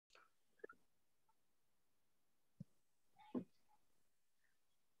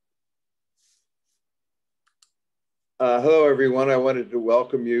Hello, everyone. I wanted to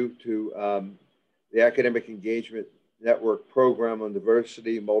welcome you to the Academic Engagement Network program on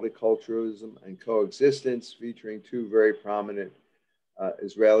diversity, multiculturalism, and coexistence, featuring two very prominent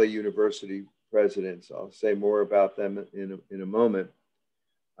Israeli university presidents. I'll say more about them in a moment.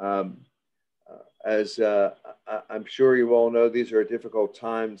 As I'm sure you all know, these are difficult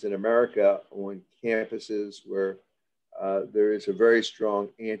times in America on campuses where there is a very strong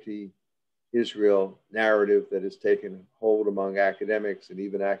anti-Israel narrative that has taken hold among academics and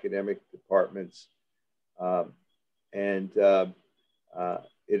even academic departments. It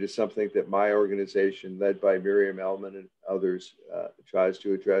is something that my organization, led by Miriam Ellman and others, tries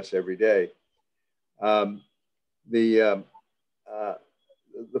to address every day. The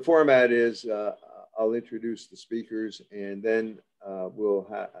format is I'll introduce the speakers, and then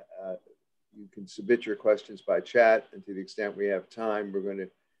you can submit your questions by chat, and to the extent we have time,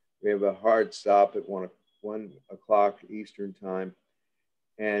 we have a hard stop at 1 o'clock Eastern time,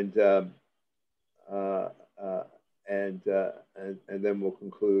 and then we'll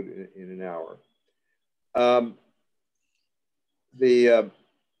conclude in an hour.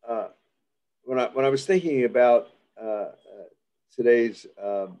 When I was thinking about today's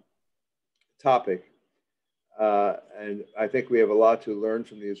topic, and I think we have a lot to learn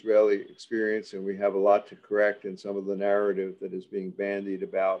from the Israeli experience, and we have a lot to correct in some of the narrative that is being bandied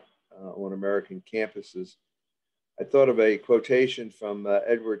about on American campuses. I thought of a quotation from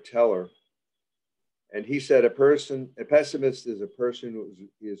Edward Teller, and he said, a pessimist is a person who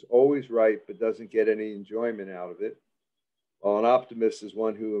is always right but doesn't get any enjoyment out of it, while an optimist is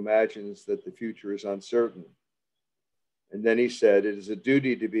one who imagines that the future is uncertain. And then he said, it is a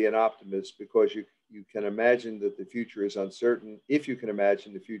duty to be an optimist because you can imagine that the future is uncertain. If you can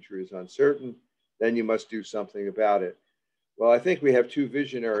imagine the future is uncertain, then you must do something about it. Well, I think we have two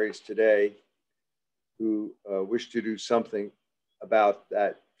visionaries today who wish to do something about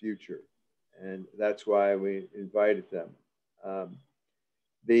that future. And that's why we invited them.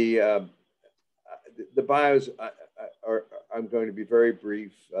 The bios I'm going to be very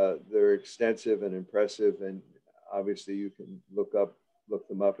brief. They're extensive and impressive, and obviously you can look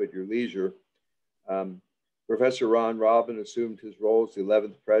them up at your leisure. Professor Ron Robin assumed his role as the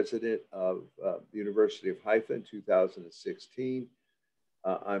 11th president of the University of Haifa in 2016.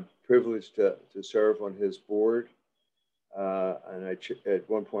 I'm privileged to serve on his board. And at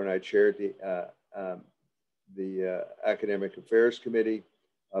one point I chaired the Academic Affairs Committee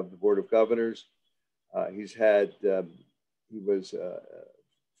of the Board of Governors. He was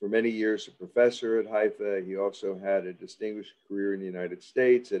for many years a professor at Haifa. He also had a distinguished career in the United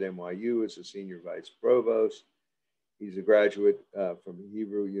States at NYU as a senior vice provost. He's a graduate from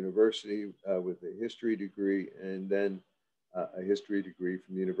Hebrew University with a history degree, and then a history degree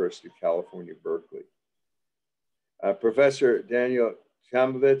from the University of California, Berkeley. Professor Daniel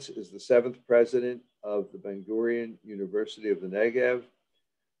Chamovitz is the 7th president of the Ben-Gurion University of the Negev.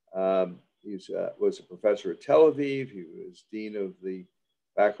 He was a professor at Tel Aviv. He was dean of the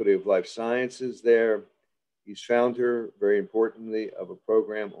Faculty of Life Sciences there. He's founder, very importantly, of a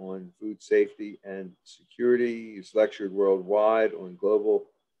program on food safety and security. He's lectured worldwide on global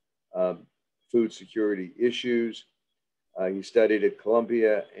food security issues. He studied at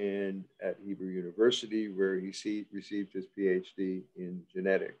Columbia and at Hebrew University, where he received his PhD in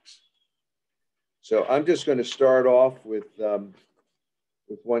genetics. So I'm just going to start off with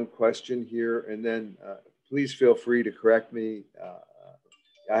one question here, and then please feel free to correct me.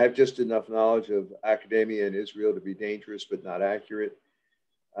 I have just enough knowledge of academia in Israel to be dangerous, but not accurate.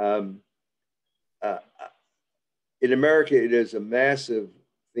 In America, it is a massive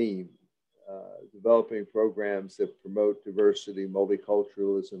theme, developing programs that promote diversity,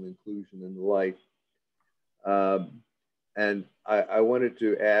 multiculturalism, inclusion, and the like. And I wanted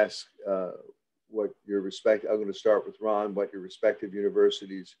to ask what your I'm going to start with Ron, what your respective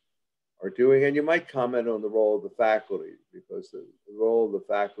universities are doing. And you might comment on the role of the faculty, because the role of the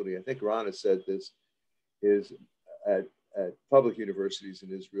faculty, I think Ron has said this, is at public universities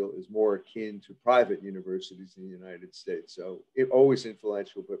in Israel is more akin to private universities in the United States. So always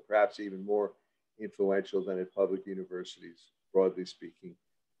influential, but perhaps even more influential than at public universities, broadly speaking,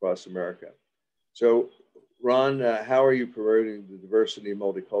 across America. So Ron, how are you promoting the diversity and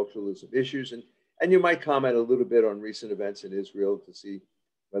multiculturalism issues? And you might comment a little bit on recent events in Israel to see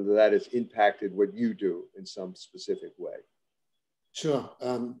whether that has impacted what you do in some specific way. Sure.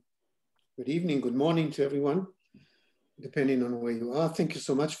 Good evening, good morning to everyone, depending on where you are. Thank you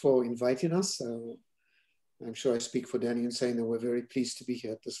so much for inviting us. I'm sure I speak for Danny in saying that we're very pleased to be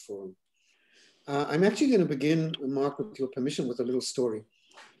here at this forum. I'm actually going to begin, Mark, with your permission, with a little story.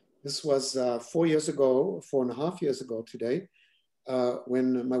 This was 4 years ago, 4.5 years ago today,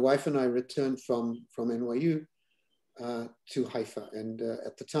 when my wife and I returned from NYU to Haifa. And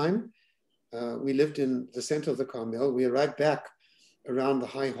at the time, we lived in the center of the Carmel. We arrived back around the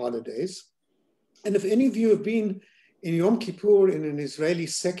high holidays. And if any of you have been in Yom Kippur in an Israeli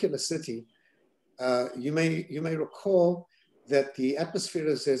secular city, you may recall that the atmosphere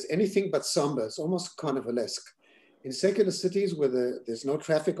is anything but somber. It's almost carnivalesque. In secular cities where there's no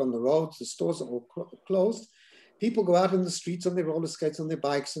traffic on the roads, the stores are all closed, people go out in the streets on their roller skates, on their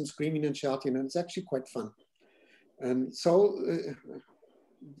bikes, and screaming and shouting, and it's actually quite fun. And so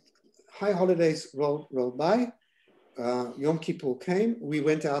high holidays rolled by. Yom Kippur came. We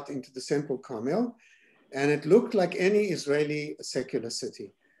went out into the central Carmel, and it looked like any Israeli secular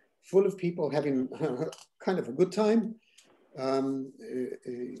city, full of people having kind of a good time.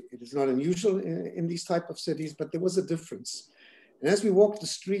 It is not unusual in these type of cities, but there was a difference. And as we walked the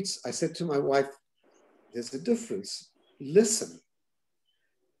streets, I said to my wife, there's a difference, listen.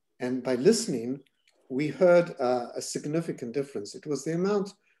 And by listening, we heard a significant difference. It was the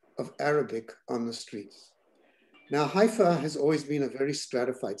amount of Arabic on the streets. Now, Haifa has always been a very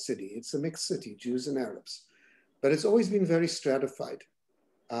stratified city. It's a mixed city, Jews and Arabs, but it's always been very stratified.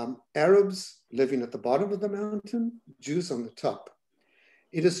 Arabs living at the bottom of the mountain, Jews on the top.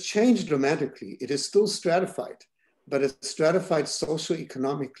 It has changed dramatically. It is still stratified, but it's stratified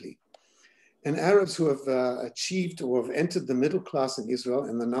socioeconomically. And Arabs who have achieved or have entered the middle class in Israel,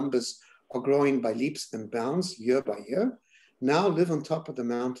 and the numbers are growing by leaps and bounds year by year, now live on top of the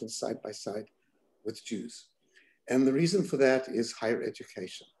mountain side by side with Jews. And the reason for that is higher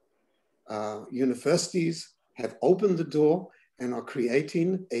education. Universities have opened the door and are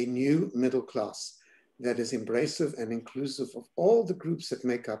creating a new middle class that is embracive and inclusive of all the groups that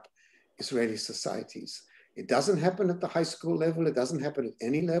make up Israeli societies. It doesn't happen at the high school level. It doesn't happen at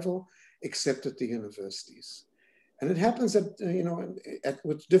any level except at the universities. And it happens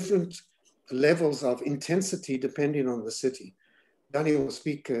with different levels of intensity depending on the city. Daniel will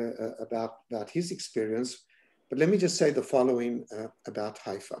speak about his experience, but let me just say the following about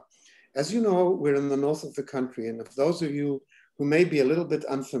Haifa. As you know, we're in the north of the country, and if those of you who may be a little bit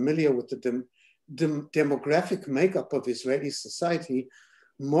unfamiliar with the demographic makeup of Israeli society,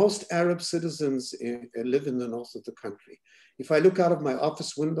 most Arab citizens live in the north of the country. If I look out of my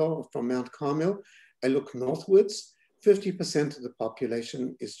office window from Mount Carmel, I look northwards, 50% of the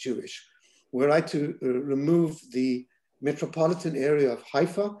population is Jewish. Were I to remove the metropolitan area of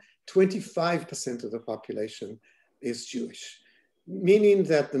Haifa, 25% of the population is Jewish, meaning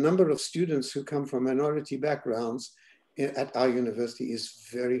that the number of students who come from minority backgrounds at our university is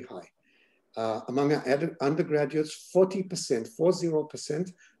very high. Among our undergraduates,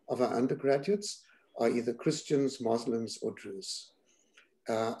 40% of our undergraduates are either Christians, Muslims, or Druze.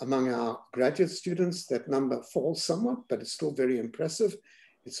 Among our graduate students, that number falls somewhat, but it's still very impressive.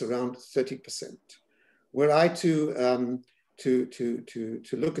 It's around 30%. Were I to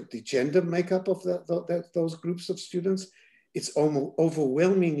look at the gender makeup of those groups of students, it's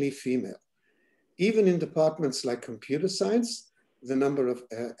overwhelmingly female. Even in departments like computer science, the number of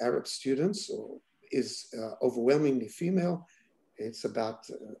Arab students is overwhelmingly female. It's about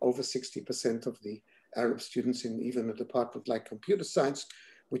over 60% of the Arab students in even a department like computer science,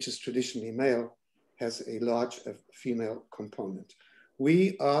 which is traditionally male, has a large female component.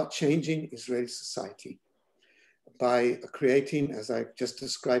 We are changing Israeli society by creating, as I just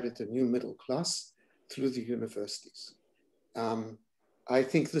described it, a new middle class through the universities. I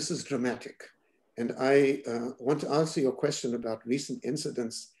think this is dramatic. And I want to answer your question about recent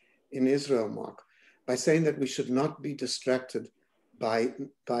incidents in Israel, Mark, by saying that we should not be distracted by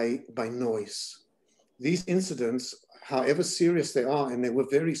noise. These incidents, however serious they are, and they were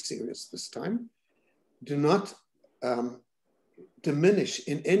very serious this time, do not diminish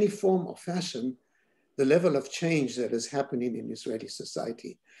in any form or fashion the level of change that is happening in Israeli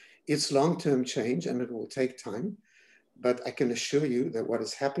society. It's long-term change and it will take time, but I can assure you that what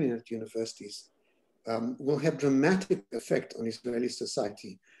is happening at universities will have dramatic effect on Israeli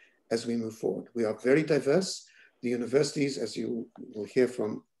society as we move forward. We are very diverse. The universities, as you will hear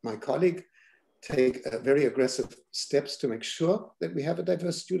from my colleague, take very aggressive steps to make sure that we have a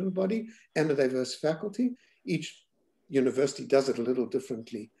diverse student body and a diverse faculty. Each university does it a little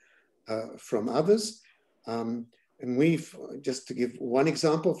differently from others. And we've, just to give one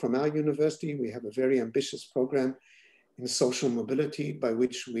example from our university, we have a very ambitious program in social mobility by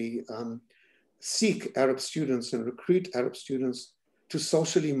which we seek Arab students and recruit Arab students to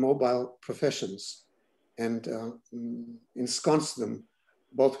socially mobile professions and ensconce them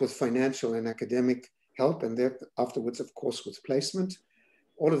both with financial and academic help, and afterwards, of course, with placement.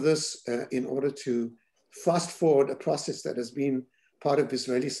 All of this in order to fast forward a process that has been part of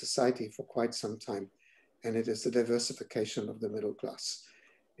Israeli society for quite some time, and it is the diversification of the middle class.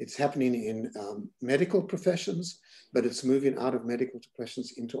 It's happening in medical professions, but it's moving out of medical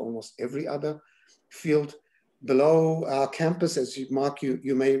professions into almost every other field. Below our campus, as you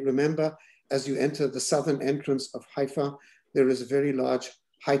may remember, as you enter the southern entrance of Haifa, there is a very large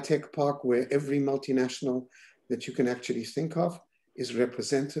high-tech park where every multinational that you can actually think of is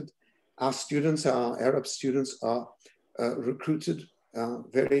represented. Our students, our Arab students, are recruited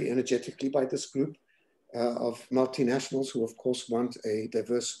very energetically by this group of multinationals who, of course, want a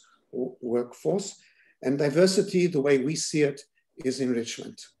diverse workforce. And diversity, the way we see it, is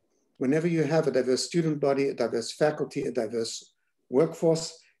enrichment. Whenever you have a diverse student body, a diverse faculty, a diverse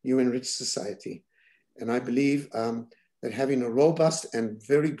workforce, you enrich society. And I believe that having a robust and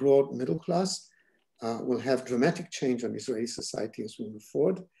very broad middle class will have dramatic change on Israeli society as we move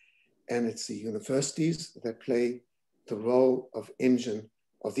forward. And it's the universities that play the role of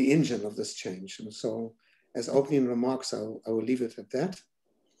the engine of this change. And so as opening remarks, I will leave it at that.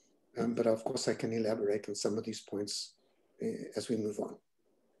 But of course, I can elaborate on some of these points as we move on.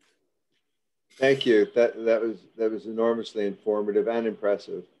 Thank you. That was enormously informative and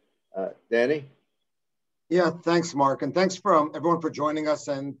impressive. Danny? Yeah, thanks, Mark. And thanks for everyone for joining us.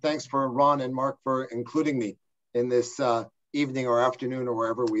 And thanks for Ron and Mark for including me in this evening or afternoon or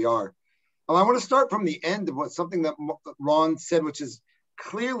wherever we are. I want to start from the end of something that Ron said, which is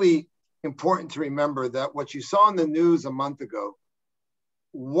clearly important to remember, that what you saw in the news a month ago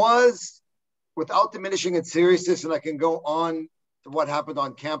was, without diminishing its seriousness, and I can go on to what happened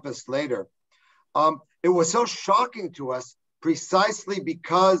on campus later, it was so shocking to us precisely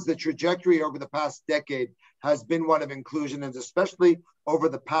because the trajectory over the past decade has been one of inclusion, and especially over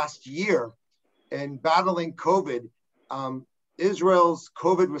the past year in battling COVID. Israel's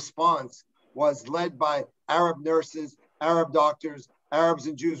COVID response was led by Arab nurses, Arab doctors, Arabs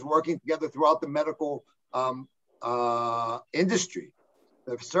and Jews working together throughout the medical industry,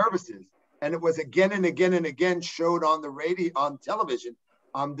 the services. And it was again and again and again showed on the radio, on television,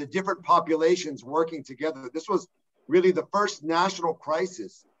 the different populations working together. This was really the first national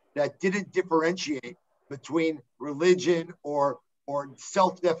crisis that didn't differentiate between religion or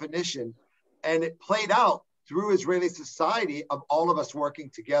self-definition. And it played out through Israeli society of all of us working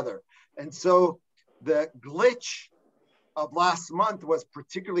together. And so the glitch of last month was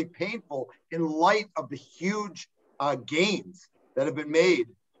particularly painful in light of the huge gains that have been made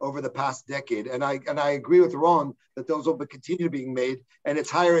over the past decade. And I agree with Ron that those will continue being made, and it's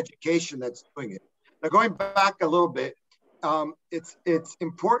higher education that's doing it. Now, going back a little bit, it's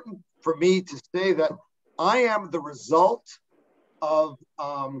important for me to say that I am the result of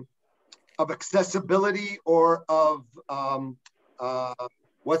accessibility, or of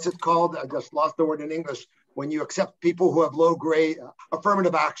what's it called? I just lost the word in English. When you accept people who have low grade,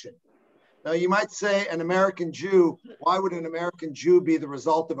 affirmative action. Now you might say, an American Jew, why would an American Jew be the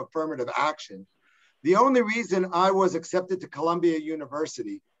result of affirmative action? The only reason I was accepted to Columbia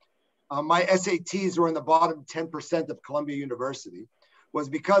University, my SATs were in the bottom 10% of Columbia University, was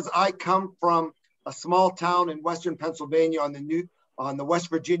because I come from a small town in Western Pennsylvania on the West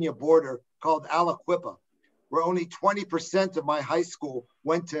Virginia border called Aliquippa, where only 20% of my high school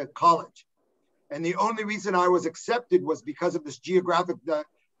went to college. And the only reason I was accepted was because of this geographic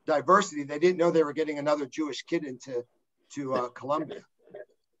diversity. They didn't know they were getting another Jewish kid into Columbia.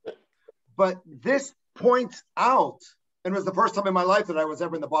 But this points out, and it was the first time in my life that I was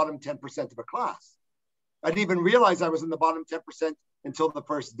ever in the bottom 10% of a class. I didn't even realize I was in the bottom 10% until the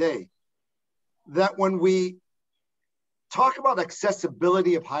first day. That when we talk about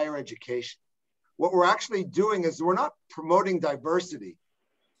accessibility of higher education, what we're actually doing is we're not promoting diversity,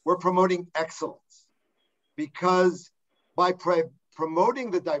 we're promoting excellence. Because by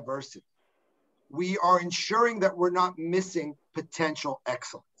promoting the diversity, we are ensuring that we're not missing potential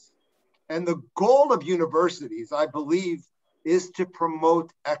excellence. And the goal of universities, I believe, is to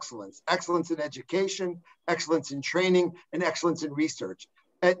promote excellence. Excellence in education, excellence in training, and excellence in research.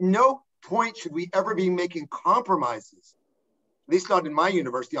 At no point should we ever be making compromises, at least not in my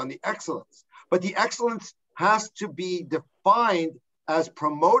university, on the excellence. But the excellence has to be defined as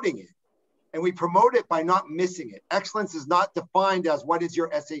promoting it. And we promote it by not missing it. Excellence is not defined as what is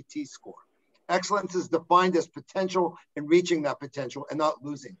your SAT score. Excellence is defined as potential and reaching that potential and not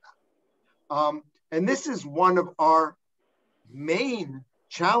losing that. And this is one of our main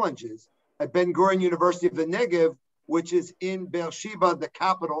challenges at Ben-Gurion University of the Negev, which is in Beersheba, the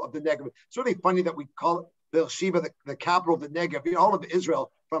capital of the Negev. It's really funny that we call it Beersheba, the capital of the Negev. All of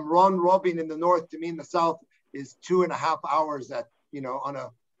Israel, from Robin in the north to me in the south, is 2.5 hours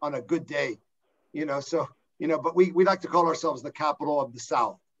on a good day, so, but we like to call ourselves the capital of the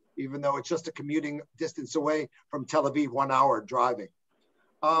South, even though it's just a commuting distance away from Tel Aviv, 1 hour driving.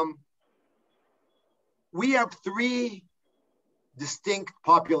 We have three distinct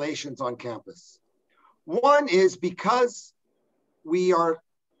populations on campus. One is because we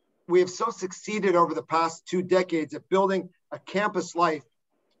have so succeeded over the past 2 decades at building a campus life,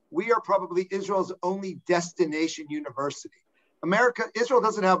 we are probably Israel's only destination university. Israel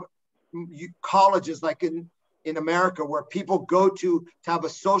doesn't have colleges like in America where people go to have a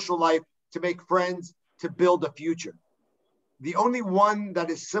social life, to make friends, to build a future. The only one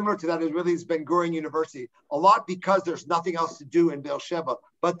that is similar to that is Ben-Gurion University, a lot because there's nothing else to do in Beersheba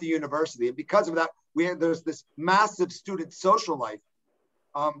but the university. And because of that, there's this massive student social life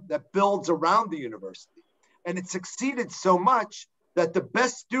that builds around the university. And it succeeded so much that the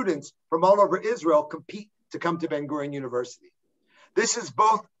best students from all over Israel compete to come to Ben-Gurion University. This is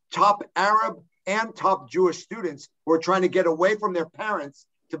both top Arab and top Jewish students who are trying to get away from their parents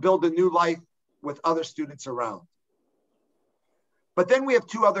to build a new life with other students around. But then we have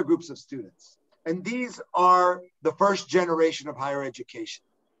 2 other groups of students, and these are the first generation of higher education.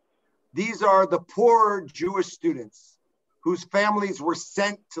 These are the poorer Jewish students whose families were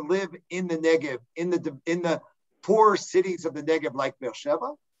sent to live in the Negev, in the poorer cities of the Negev, like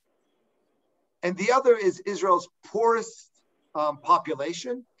Beersheba. And the other is Israel's poorest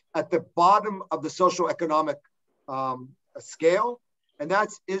population at the bottom of the socioeconomic scale, and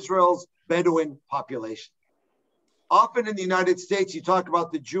that's Israel's Bedouin population. Often in the United States, you talk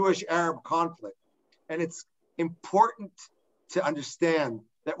about the Jewish-Arab conflict, and it's important to understand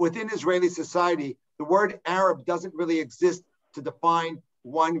that within Israeli society, the word Arab doesn't really exist to define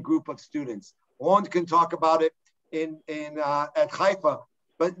one group of students. One can talk about it at Haifa,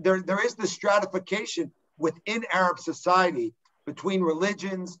 but there is the stratification within Arab society between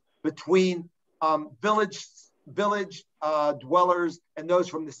religions, between village dwellers and those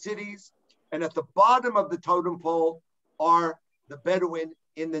from the cities. And at the bottom of the totem pole are the Bedouin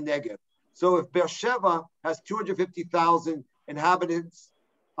in the Negev. So if Beersheba has 250,000 inhabitants,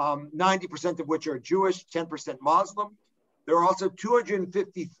 90% of which are Jewish, 10% Muslim, there are also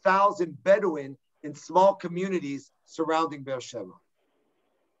 250,000 Bedouin in small communities surrounding Beersheba.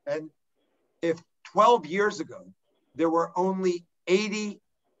 And if 12 years ago, there were only 80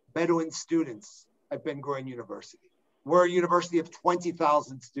 Bedouin students at Ben-Gurion University, we're a university of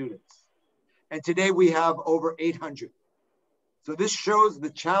 20,000 students. And today we have over 800. So this shows the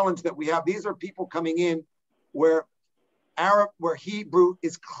challenge that we have. These are people coming in where Hebrew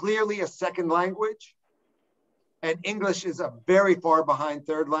is clearly a second language and English is a very far behind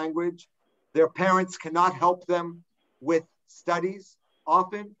third language. Their parents cannot help them with studies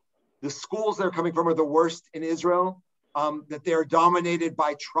often. The schools they're coming from are the worst in Israel, that they're dominated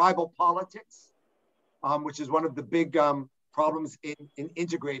by tribal politics, which is one of the big problems in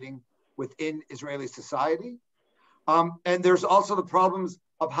integrating within Israeli society. And there's also the problems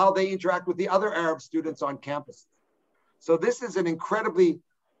of how they interact with the other Arab students on campus. So this is an incredibly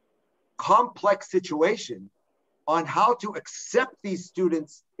complex situation on how to accept these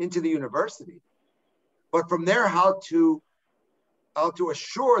students into the university, but from there, how to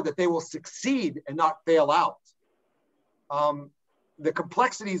assure that they will succeed and not fail out. The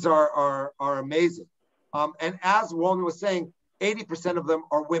complexities are amazing. And as Walden was saying, 80% of them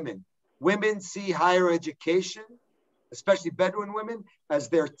are women. Women see higher education, especially Bedouin women, as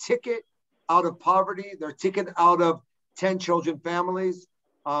their ticket out of poverty, their ticket out of 10 children families.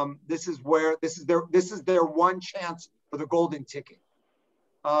 This is their one chance for the golden ticket.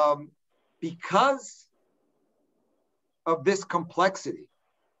 Because of this complexity,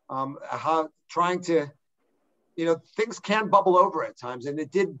 things can bubble over at times, and it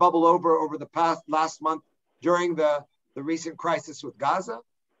did bubble over the last month during the recent crisis with Gaza.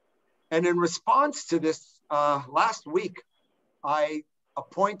 And in response to this, last week, I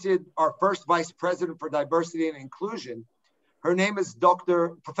appointed our first vice president for diversity and inclusion. Her name is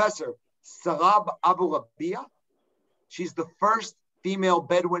Professor Sarab Abu Rabia. She's the first female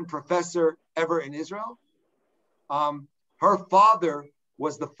Bedouin professor ever in Israel. Her father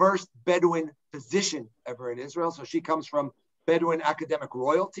was the first Bedouin physician ever in Israel. So she comes from Bedouin academic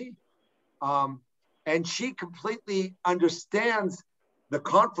royalty. And she completely understands the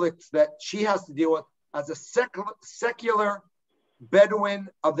conflicts that she has to deal with as a secular Bedouin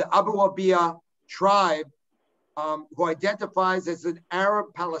of the Abu Rabia tribe, who identifies as an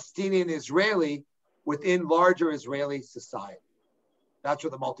Arab Palestinian Israeli within larger Israeli society. That's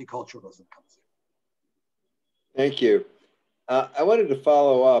where the multiculturalism comes in. Thank you. I wanted to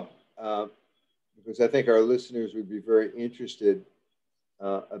follow up because I think our listeners would be very interested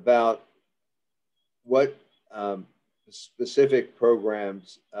about what specific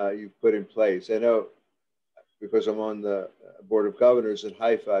programs you've put in place. I know because I'm on the Board of Governors at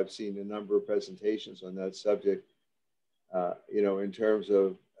Haifa, I've seen a number of presentations on that subject, in terms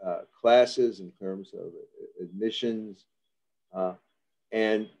of classes, in terms of admissions. But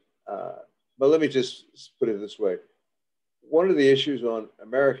let me just put it this way. One of the issues on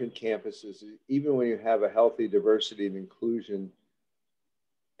American campuses is even when you have a healthy diversity and inclusion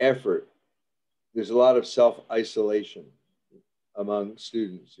effort, there's a lot of self-isolation among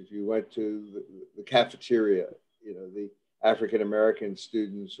students. If you went to the cafeteria, the African-American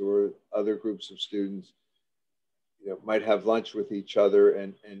students or other groups of students, might have lunch with each other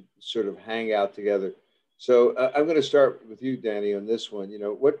and sort of hang out together. So I'm going to start with you, Danny, on this one.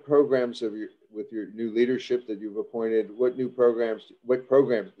 What programs with your new leadership that you've appointed, what programs,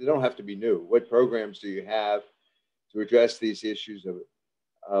 they don't have to be new, what programs do you have to address these issues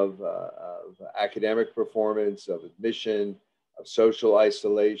of academic performance, of admission, of social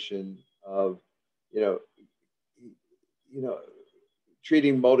isolation, of,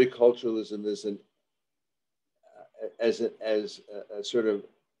 treating multiculturalism as a sort of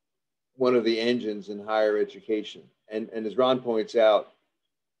one of the engines in higher education. And as Ron points out,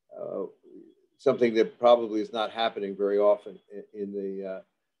 something that probably is not happening very often in the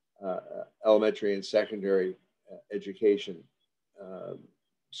elementary and secondary education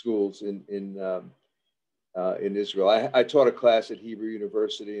schools in Israel. I taught a class at Hebrew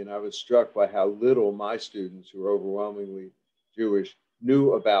University, and I was struck by how little my students, who are overwhelmingly Jewish,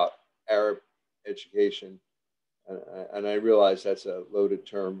 knew about Arab education. And I realize that's a loaded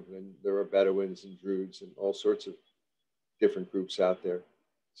term, and there are Bedouins and Druids and all sorts of different groups out there.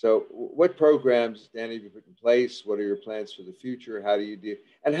 So what programs, Danny, have you put in place? What are your plans for the future? How do you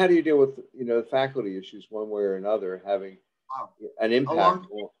deal with, the faculty issues one way or another having an impact?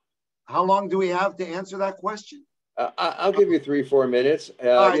 How long do we have to answer that question? I'll give you 3-4 minutes.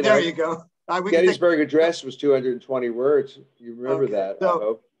 All right, there you go. Gettysburg Address was 220 words. You remember that, I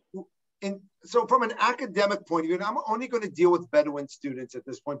hope. So from an academic point of view, and I'm only going to deal with Bedouin students at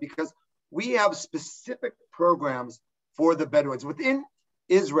this point because we have specific programs for the Bedouins. Within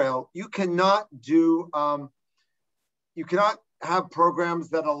Israel, you cannot have programs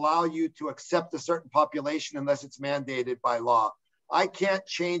that allow you to accept a certain population unless it's mandated by law. I can't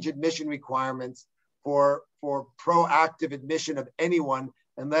change admission requirements for proactive admission of anyone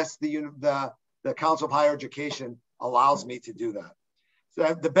unless the Council of Higher Education allows me to do that.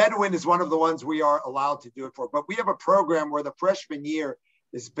 So the Bedouin is one of the ones we are allowed to do it for. But we have a program where the freshman year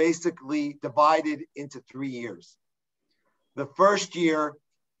is basically divided into 3 years. The first year,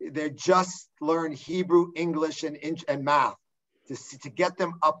 they just learn Hebrew, English, and math to get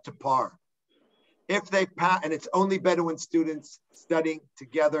them up to par. If they pass, and it's only Bedouin students studying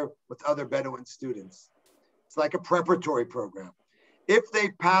together with other Bedouin students. It's like a preparatory program. If they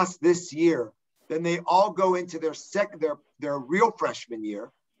pass this year, then they all go into their real freshman year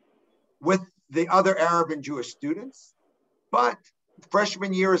with the other Arab and Jewish students. But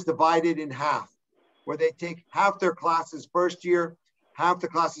freshman year is divided in half, where they take half their classes first year, half the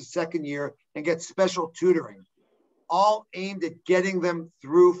classes second year, and get special tutoring, all aimed at getting them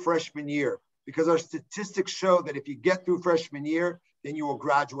through freshman year. Because our statistics show that if you get through freshman year, then you will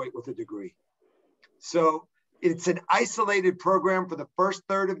graduate with a degree. So it's an isolated program for the first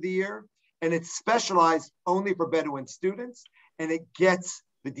third of the year, and it's specialized only for Bedouin students, and it gets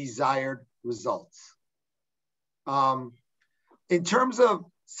the desired results. In terms of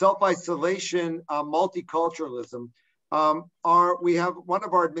self-isolation, multiculturalism, we have one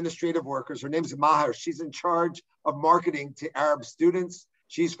of our administrative workers, her name's Maher. She's in charge of marketing to Arab students.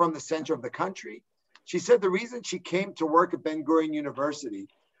 She's from the center of the country. She said the reason she came to work at Ben-Gurion University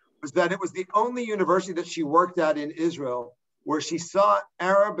was that it was the only university that she worked at in Israel where she saw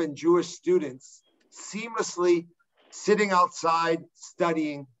Arab and Jewish students seamlessly sitting outside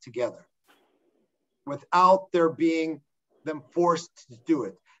studying together without there being them forced to do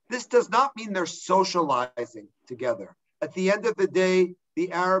it. This does not mean they're socializing together. At the end of the day,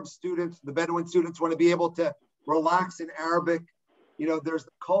 the Arab students, the Bedouin students want to be able to relax in Arabic. There's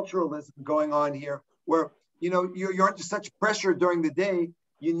the culturalism going on here where, you're under such pressure during the day,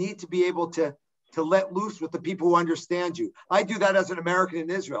 you need to be able to let loose with the people who understand you. I do that as an American in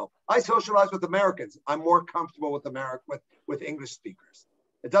Israel. I socialize with Americans. I'm more comfortable with English speakers.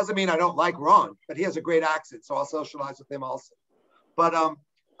 It doesn't mean I don't like Ron, but he has a great accent, so I'll socialize with him also. But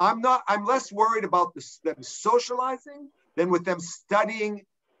I'm less worried about them socializing than with them studying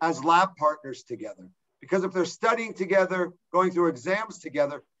as lab partners together. Because if they're studying together, going through exams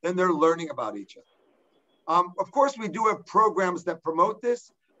together, then they're learning about each other. Of course, we do have programs that promote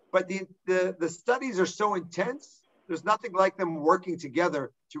this, but the studies are so intense, there's nothing like them working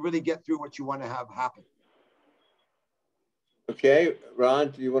together to really get through what you want to have happen. Okay,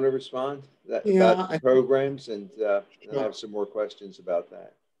 Ron, do you want to respond about the programs? And I have some more questions about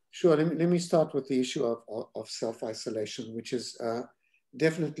that. Sure, let me start with the issue of self-isolation, which is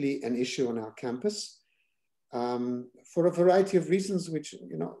definitely an issue on our campus for a variety of reasons, which,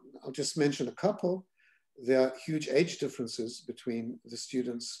 I'll just mention a couple. There are huge age differences between the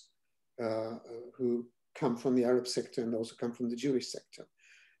students who come from the Arab sector and those who come from the Jewish sector.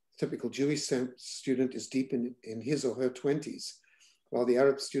 Typical Jewish student is deep in his or her 20s, while the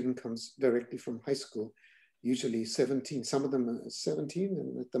Arab student comes directly from high school, usually 17, some of them are 17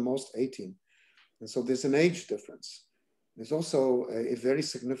 and at the most 18. And so there's an age difference. There's also a very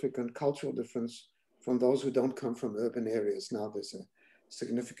significant cultural difference from those who don't come from urban areas. Now there's a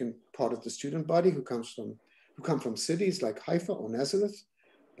significant part of the student body who come from cities like Haifa or Nazareth,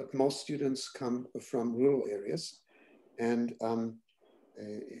 but most students come from rural areas. And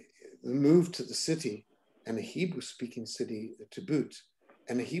the move to the city, and a Hebrew-speaking city to boot,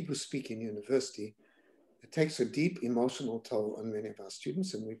 and a Hebrew-speaking university, it takes a deep emotional toll on many of our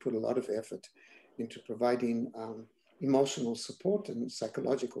students, and we put a lot of effort into providing emotional support and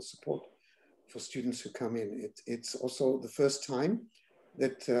psychological support for students who come in. It's also the first time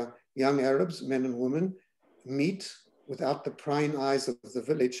that young Arabs, men and women, meet without the prying eyes of the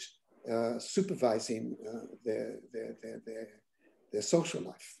village supervising their social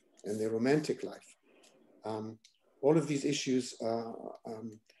life and their romantic life. All of these issues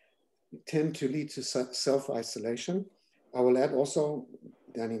tend to lead to self-isolation. I will add also,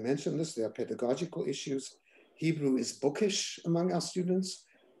 Danny mentioned this, there are pedagogical issues. Hebrew is bookish among our students.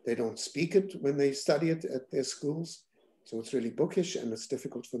 They don't speak it when they study it at their schools. So it's really bookish and it's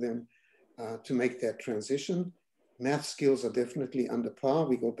difficult for them to make that transition. Math skills are definitely under par.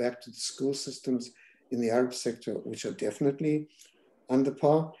 We go back to the school systems in the Arab sector, which are definitely under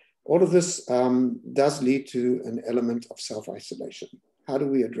par. All of this does lead to an element of self-isolation. How do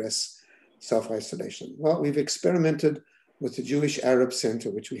we address self-isolation? Well, we've experimented with the Jewish Arab Center,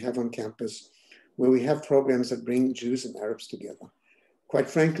 which we have on campus, where we have programs that bring Jews and Arabs together. Quite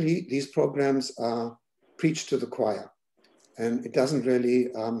frankly, these programs preach to the choir, and it doesn't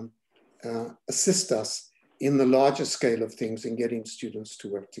really assist us in the larger scale of things in getting students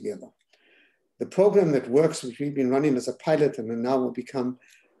to work together. The program that works, which we've been running as a pilot and now will become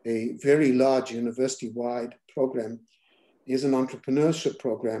a very large university-wide program, is an entrepreneurship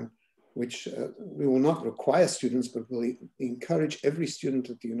program, which we will not require students, but will encourage every student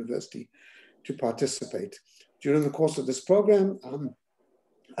at the university to participate. During the course of this program,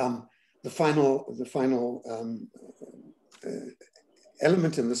 the final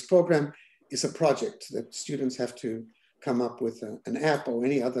element in this program is a project that students have to come up with an app or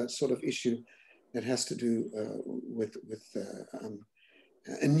any other sort of issue that has to do with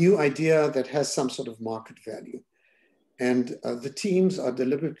a new idea that has some sort of market value. And the teams are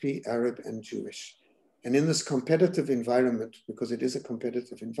deliberately Arab and Jewish. And in this competitive environment, because it is a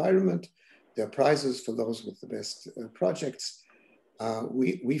competitive environment, there are prizes for those with the best projects.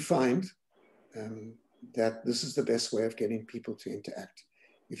 We find that this is the best way of getting people to interact.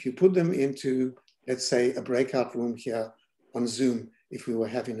 If you put them into, let's say, a breakout room here on Zoom, if we were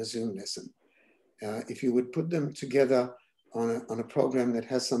having a Zoom lesson, if you would put them together on a program that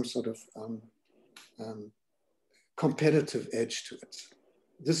has some sort of competitive edge to it,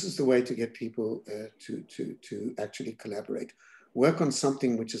 this is the way to get people to actually collaborate. Work on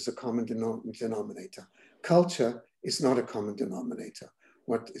something which is a common denominator. Culture is not a common denominator.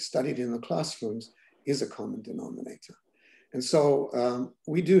 What is studied in the classrooms is a common denominator. And so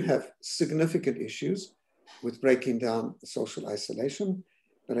we do have significant issues with breaking down social isolation,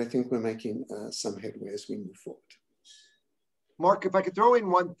 but I think we're making some headway as we move forward. Mark, if I could throw in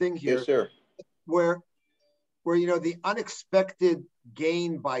one thing here. Yes, sir. Where the unexpected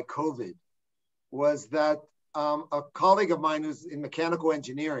gain by COVID was that a colleague of mine who's in mechanical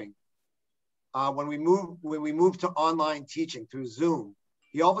engineering, when we moved to online teaching through Zoom,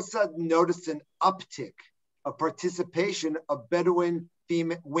 he all of a sudden noticed an uptick of participation of Bedouin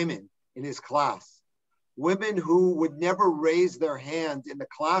women in his class. Women who would never raise their hand in the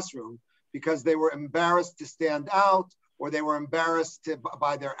classroom because they were embarrassed to stand out or they were embarrassed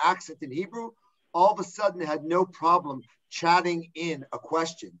by their accent in Hebrew, all of a sudden had no problem chatting in a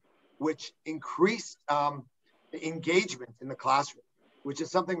question, which increased engagement in the classroom, which is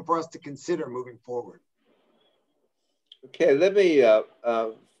something for us to consider moving forward. Okay, let me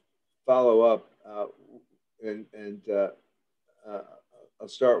follow up and I'll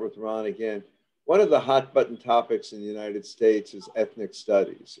start with Ron again. one of the hot button topics in the United States is ethnic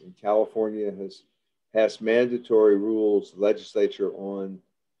studies. And California has passed mandatory rules, legislature on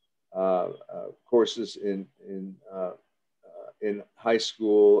courses in high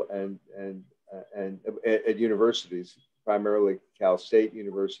school and at universities, primarily Cal State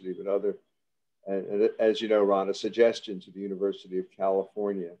University, but other, and as you know, Ron, a suggestion to the University of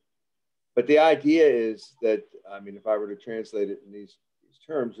California. But the idea is that, I mean, if I were to translate it in these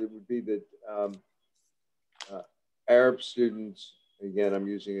terms, it would be that Arab students, again, I'm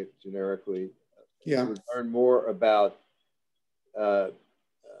using it generically, would learn more about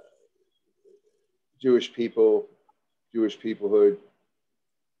Jewish people, Jewish peoplehood,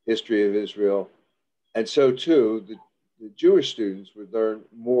 history of Israel. And so too, the Jewish students would learn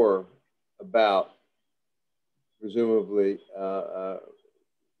more about, presumably,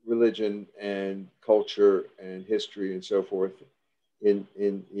 religion and culture and history and so forth in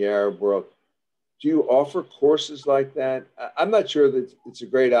the Arab world. Do you offer courses like that? I'm not sure that it's a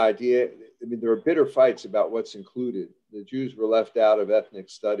great idea. I mean, there are bitter fights about what's included. The Jews were left out of ethnic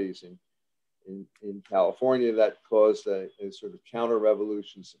studies in California. That caused a sort of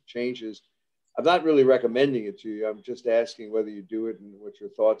counter-revolution, some changes. I'm not really recommending it to you. I'm just asking whether you do it and what your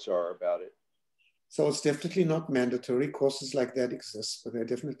thoughts are about it. So it's definitely not mandatory. Courses like that exist, but they're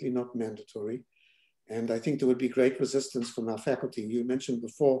definitely not mandatory. And I think there would be great resistance from our faculty. You mentioned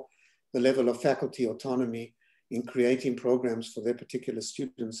before the level of faculty autonomy in creating programs for their particular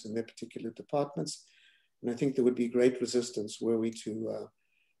students in their particular departments. And I think there would be great resistance were we to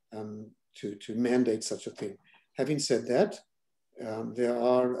mandate such a thing. Having said that, there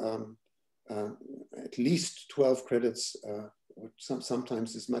are at least 12 credits, or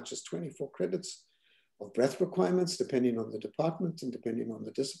sometimes as much as 24 credits of breadth requirements, depending on the department and depending on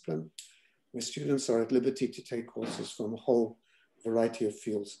the discipline, where students are at liberty to take courses from a whole variety of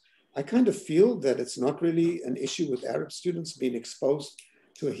fields. I kind of feel that it's not really an issue with Arab students being exposed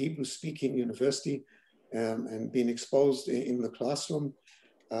to a Hebrew-speaking university and being exposed in the classroom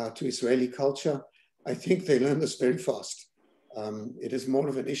to Israeli culture. I think they learn this very fast. It is more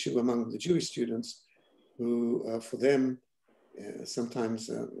of an issue among the Jewish students who, for them, sometimes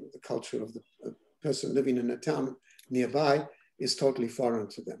the culture of the person living in a town nearby is totally foreign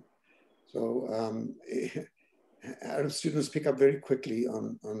to them. So Arab students pick up very quickly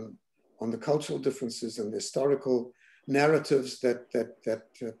on the cultural differences and the historical narratives that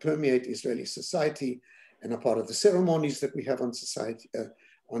permeate Israeli society and are part of the ceremonies that we have on society,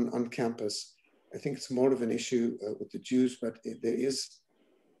 on campus. I think it's more of an issue with the Jews, but there is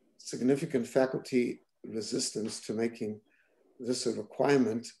significant faculty resistance to making this a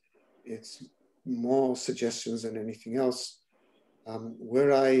requirement. It's more suggestions than anything else.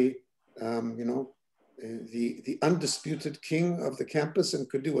 Were I, the undisputed king of the campus and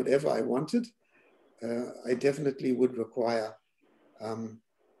could do whatever I wanted, I definitely would require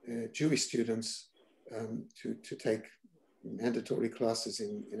Jewish students to take mandatory classes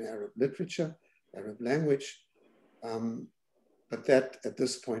in Arab literature, Arab language. But that, at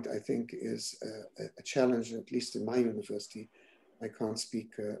this point, I think is a challenge, at least in my university. I can't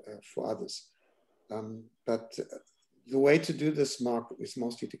speak for others. But the way to do this, Mark, is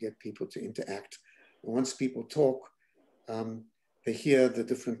mostly to get people to interact. And once people talk, they hear the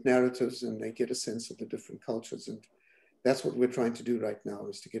different narratives and they get a sense of the different cultures. And that's what we're trying to do right now,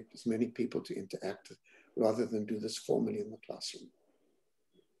 is to get as many people to interact rather than do this formally in the classroom.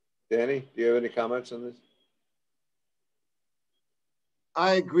 Danny, do you have any comments on this?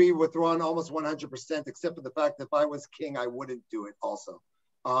 I agree with Ron almost 100%, except for the fact that if I was king, I wouldn't do it also.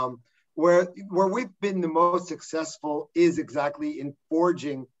 Where we've been the most successful is exactly in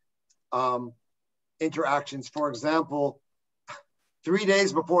forging interactions. For example, 3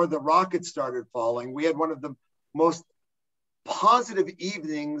 days before the rockets started falling, we had one of the most positive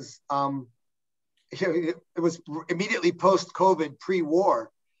evenings. It was immediately post-COVID,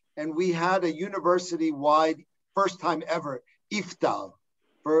 pre-war, and we had a university-wide, first time ever, iftar.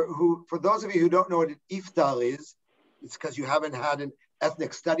 For those of you who don't know what an iftar is, it's because you haven't had an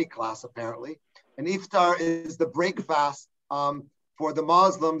ethnic study class, apparently. An iftar is the break fast for the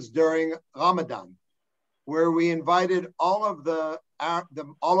Muslims during Ramadan, where we invited all of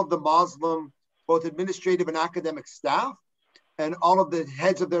the Muslim, both administrative and academic staff, and all of the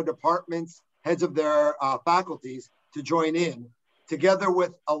heads of their departments, heads of their faculties to join in, together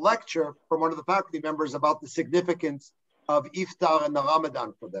with a lecture from one of the faculty members about the significance of iftar and the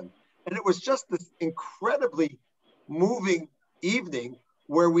Ramadan for them. And it was just this incredibly moving evening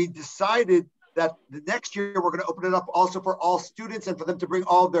where we decided that the next year we're going to open it up also for all students and for them to bring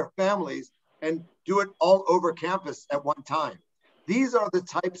all of their families and do it all over campus at one time. These are the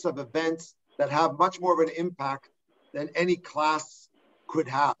types of events that have much more of an impact than any class could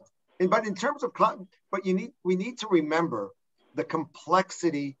have. But in terms of, we need to remember the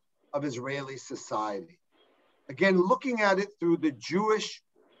complexity of Israeli society. Again, looking at it through the Jewish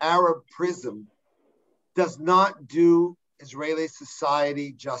Arab prism does not do Israeli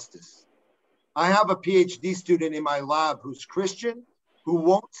society justice. I have a PhD student in my lab who's Christian, who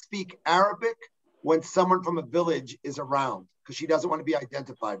won't speak Arabic when someone from a village is around because she doesn't want to be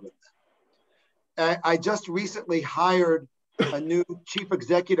identified with them. I just recently hired a new chief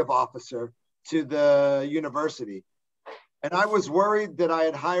executive officer to the university. And I was worried that I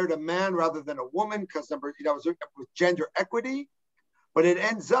had hired a man rather than a woman because I was looking with gender equity. But it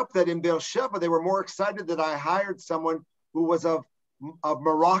ends up that in Beersheba, they were more excited that I hired someone who was of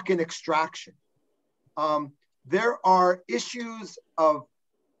Moroccan extraction. There are issues of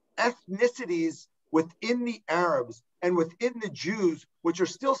ethnicities within the Arabs and within the Jews, which are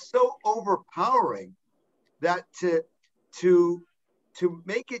still so overpowering that to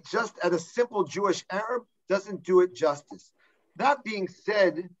make it just at a simple Jewish Arab doesn't do it justice. That being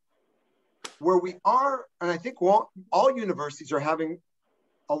said, where we are, and I think all universities are having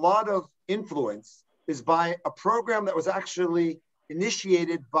a lot of influence, is by a program that was actually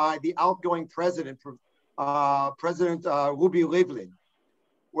initiated by the outgoing president, President Ruby Rivlin,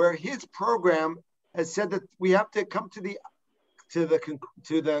 where his program has said that we have to come to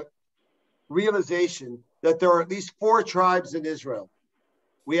the realization that there are at least 4 tribes in Israel.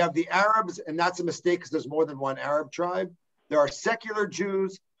 We have the Arabs, and that's a mistake because there's more than one Arab tribe. There are secular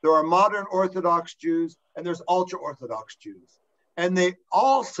Jews, there are modern Orthodox Jews, and there's ultra-Orthodox Jews. And they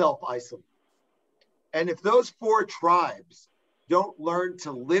all self-isolate. And if those 4 tribes don't learn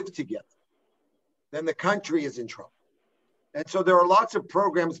to live together, then the country is in trouble. And so there are lots of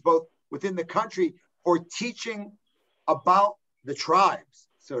programs both within the country for teaching about the tribes,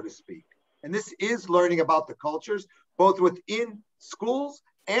 so to speak. And this is learning about the cultures, both within schools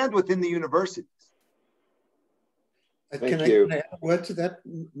and within the universities. Thank you. Can I add a word to that,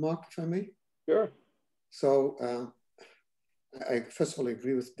 Mark, if I may? Sure. So I first of all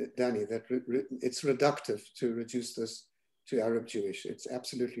agree with Danny that it's reductive to reduce this to Arab Jewish. It's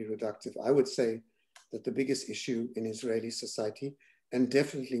absolutely reductive. I would say that the biggest issue in Israeli society, and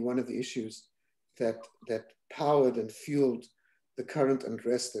definitely one of the issues that powered and fueled the current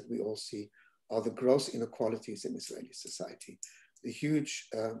unrest that we all see, are the gross inequalities in Israeli society. The huge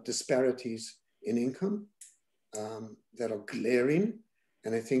disparities in income that are glaring,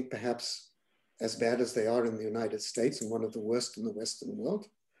 and I think perhaps as bad as they are in the United States and one of the worst in the Western world.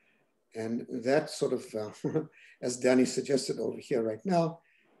 And that sort of, as Danny suggested over here right now,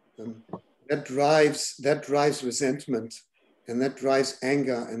 that drives resentment, and that drives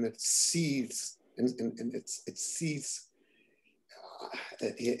anger, and it seethes, and it seethes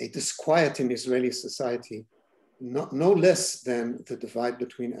a disquiet in Israeli society, no less than the divide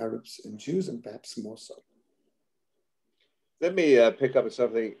between Arabs and Jews, and perhaps more so. Let me pick up on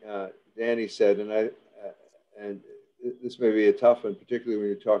something Danny said, and this may be a tough one, particularly when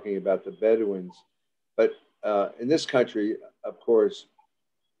you're talking about the Bedouins. But in this country, of course,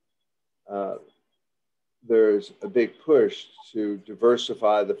 there's a big push to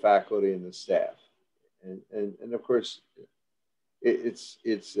diversify the faculty and the staff, and of course, it's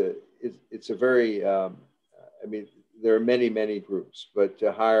a very I mean, there are many groups, but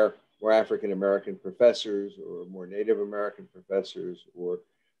to hire more African American professors or more Native American professors or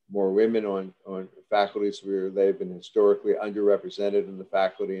more women on faculties where they've been historically underrepresented in the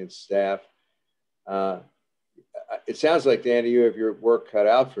faculty and staff. It sounds like, Danny, you have your work cut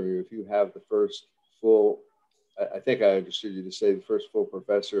out for you if you have the first full, I think I understood you to say the first full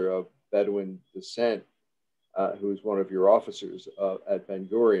professor of Bedouin descent, who is one of your officers at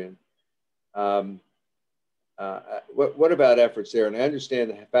Ben-Gurion. What about efforts there? And I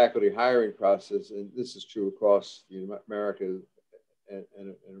understand the faculty hiring process, and this is true across America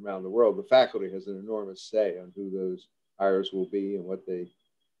and around the world. The faculty has an enormous say on who those hires will be and what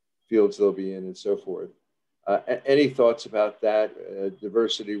fields they'll be in and so forth. Any thoughts about that,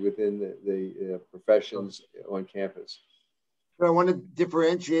 diversity within the professions on campus? I want to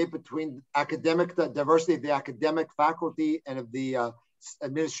differentiate between the diversity of the academic faculty and of the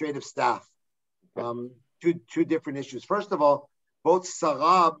administrative staff. Two different issues. First of all, both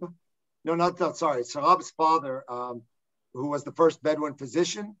Sarab's father, who was the first Bedouin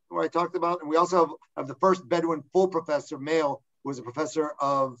physician who I talked about, and we also have the first Bedouin full professor male, who was a professor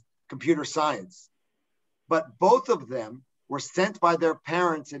of computer science. But both of them were sent by their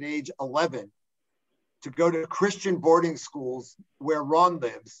parents at age 11 to go to Christian boarding schools where Ron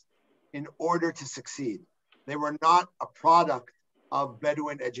lives in order to succeed. They were not a product of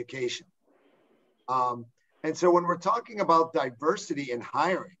Bedouin education. And so when we're talking about diversity in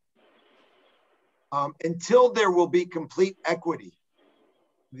hiring, until there will be complete equity,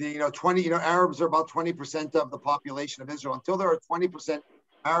 Arabs are about 20% of the population of Israel. Until there are 20%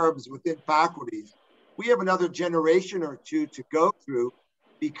 Arabs within faculties, we have another generation or two to go through,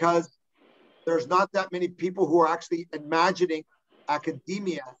 because there's not that many people who are actually imagining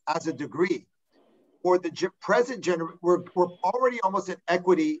academia as a degree. For the present generation, we're already almost at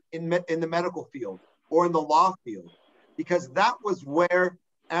equity in the medical field or in the law field, because that was where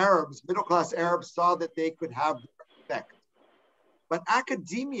Arabs, middle-class Arabs, saw that they could have effect. But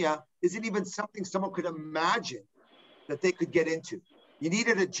academia isn't even something someone could imagine that they could get into. You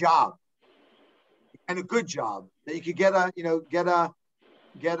needed a job, and a good job that you could get a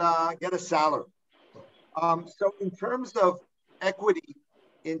salary. So in terms of equity,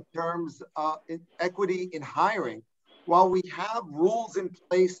 in equity in hiring, while we have rules in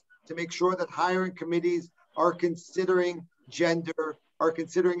place to make sure that hiring committees are considering gender, are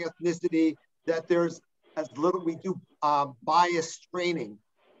considering ethnicity, that there's as little, we do bias training,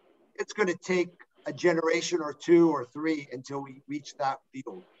 it's going to take a generation or two or three until we reach that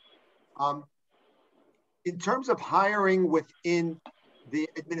field. In terms of hiring within the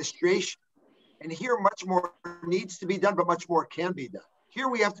administration, and here much more needs to be done, but much more can be done. Here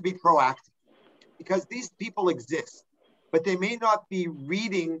we have to be proactive, because these people exist, but they may not be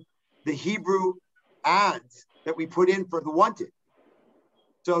reading the Hebrew ads that we put in for the wanted.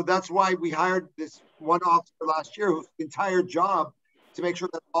 So that's why we hired this one officer last year whose entire job to make sure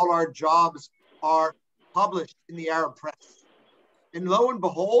that all our jobs are published in the Arab press. And lo and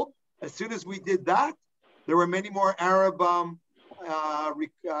behold, as soon as we did that, there were many more Arab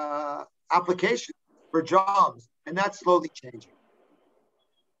applications for jobs, and that's slowly changing.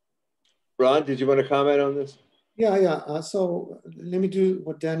 Ron, did you want to comment on this? Yeah. So let me do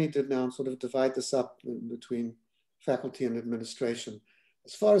what Danny did now and sort of divide this up between faculty and administration.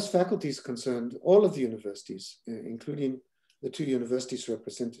 As far as faculty is concerned, all of the universities, including the two universities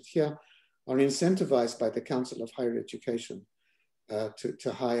represented here, are incentivized by the Council of Higher Education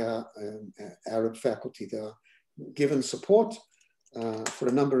to hire Arab faculty. They are given support for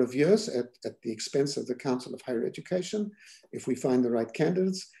a number of years at the expense of the Council of Higher Education, if we find the right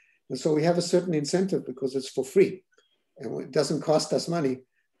candidates. And so we have a certain incentive because it's for free. And it doesn't cost us money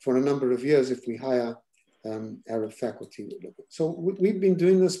for a number of years if we hire Arab faculty. So we've been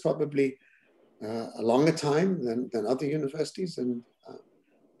doing this probably a longer time than other universities, and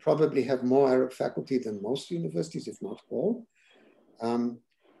probably have more Arab faculty than most universities, if not all. And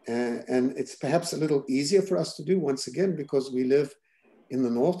it's perhaps a little easier for us to do, once again, because we live in the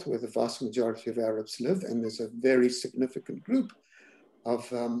north where the vast majority of Arabs live, and there's a very significant group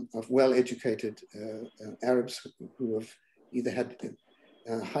of well-educated Arabs who have either had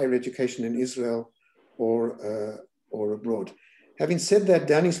higher education in Israel or abroad. Having said that,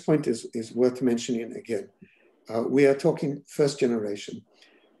 Danny's point is worth mentioning again. We are talking first generation.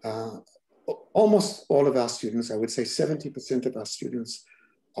 Almost all of our students, I would say 70% of our students,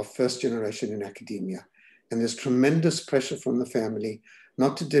 are first generation in academia. And there's tremendous pressure from the family,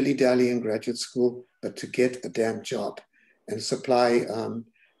 not to dilly-dally in graduate school, but to get a damn job and supply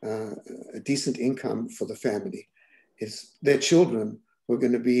a decent income for the family. It's their children who are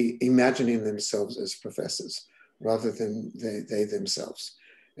going to be imagining themselves as professors rather than they themselves.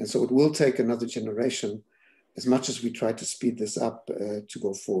 And so it will take another generation, as much as we try to speed this up, to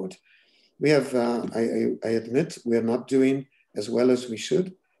go forward. We have, I admit, we are not doing as well as we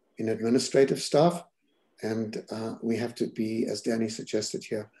should in administrative staff. And we have to be, as Danny suggested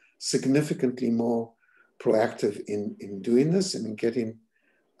here, significantly more proactive in doing this and in getting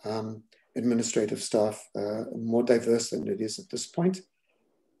administrative staff more diverse than it is at this point.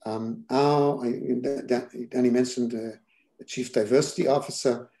 Danny mentioned a chief diversity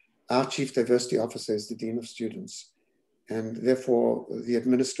officer. Our chief diversity officer is the dean of students, and therefore the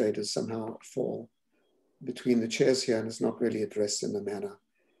administrators somehow fall between the chairs here, and it's not really addressed in the manner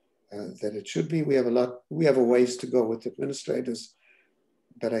that it should be. We have a ways to go with administrators,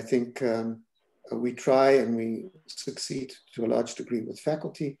 but I think we try and we succeed to a large degree with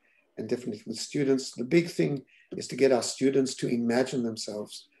faculty and definitely with students. The big thing is to get our students to imagine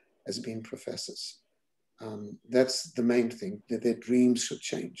themselves as being professors. That's the main thing, that their dreams should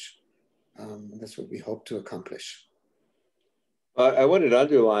change. That's what we hope to accomplish. I wanted to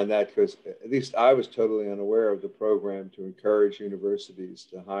underline that because at least I was totally unaware of the program to encourage universities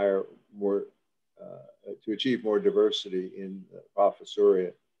to hire more, to achieve more diversity in the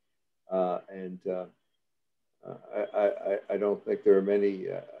professoriate. I don't think there are many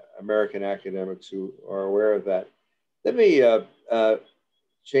American academics who are aware of that. Let me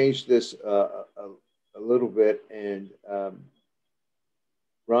change this a little bit. And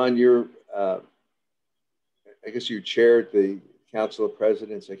Ron, you're, I guess you chaired the Council of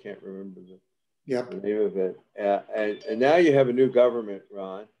Presidents. I can't remember the name of it. And now you have a new government,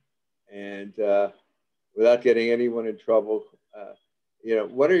 Ron. And without getting anyone in trouble, you know,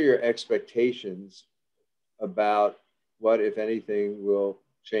 what are your expectations about what, if anything, will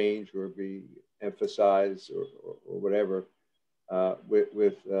change or be emphasized or whatever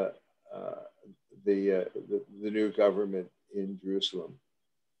with the new government in Jerusalem?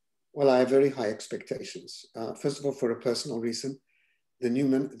 Well, I have very high expectations. First of all, for a personal reason,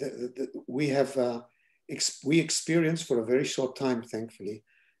 we experienced for a very short time, thankfully,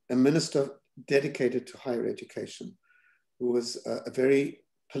 a minister dedicated to higher education, who was a very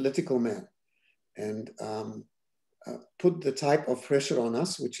political man, and put the type of pressure on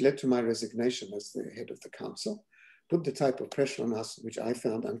us, which led to my resignation as the head of the council, put the type of pressure on us, which I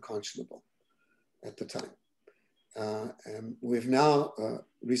found unconscionable at the time. We've now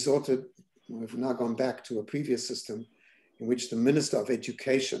we've now gone back to a previous system in which the Minister of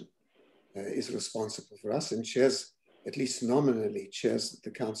Education is responsible for us and chairs, at least nominally, chairs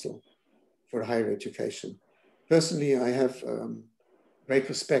the Council for Higher Education. Personally, I have great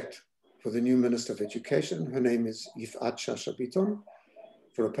respect for the new Minister of Education. Her name is Yifat Shasha-Biton.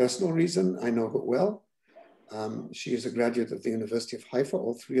 For a personal reason, I know her well. She is a graduate of the University of Haifa.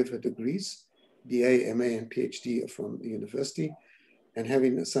 All three of her degrees, BA, MA, and PhD, are from the university. And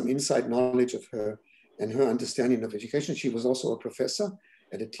having some inside knowledge of her and her understanding of education, she was also a professor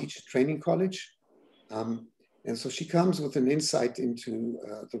at a teacher training college. And so she comes with an insight into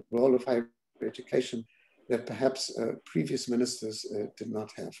the role of higher education that perhaps previous ministers did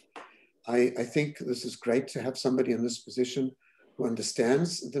not have. I think this is great to have somebody in this position who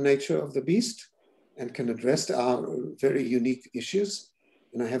understands the nature of the beast and can address our very unique issues.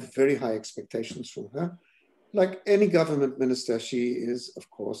 And I have very high expectations from her. Like any government minister, she is, of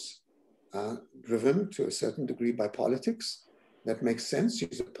course, driven to a certain degree by politics. That makes sense.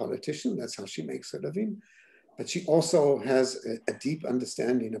 She's a politician. That's how she makes her living. But she also has a deep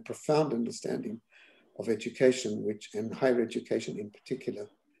understanding, a profound understanding of education, and higher education in particular,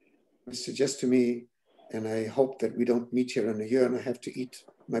 which suggests to me, and I hope that we don't meet here in a year and I have to eat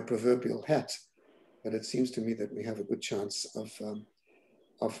my proverbial hat, but it seems to me that we have a good chance of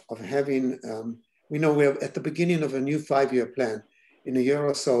having, we know we're at the beginning of a new 5-year plan. In a year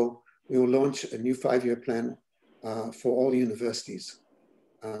or so, we will launch a new 5-year plan for all universities.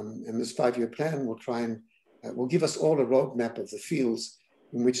 And this 5-year plan will try and will give us all a roadmap of the fields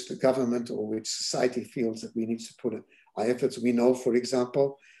in which the government or which society feels that we need to put our efforts. We know, for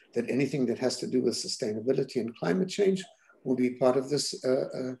example, that anything that has to do with sustainability and climate change will be part of this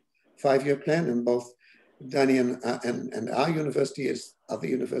 5-year plan. And both Danny and our university, as other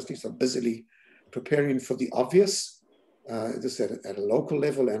universities, are busily preparing for the obvious, this at a local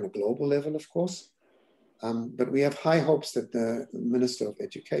level and a global level, of course. But we have high hopes that the Minister of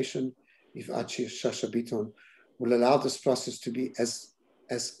Education, Yifat Shasha-Biton, will allow this process to be as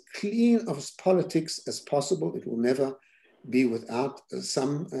clean of politics as possible. It will never be without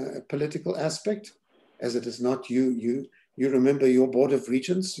some political aspect, as it is not you remember your Board of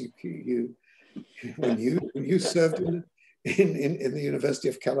Regents, when you served in the University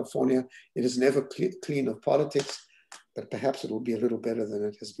of California, it is never clean of politics, but perhaps it will be a little better than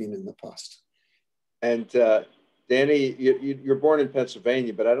it has been in the past. And Danny, you're born in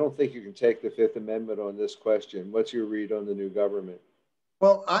Pennsylvania, but I don't think you can take the Fifth Amendment on this question. What's your read on the new government?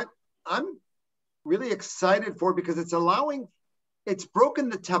 Well, I'm really excited for it because it's broken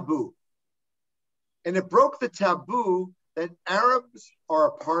the taboo. And it broke the taboo that Arabs are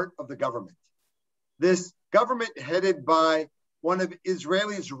a part of the government. This government headed by one of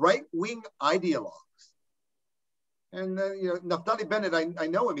Israel's right-wing ideologues. And Naftali Bennett, I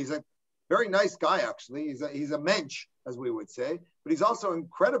know him. He's a very nice guy, actually. He's a mensch, as we would say, but he's also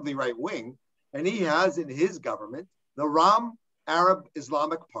incredibly right-wing. And he has in his government the Ram Arab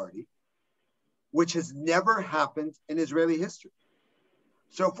Islamic Party, which has never happened in Israeli history.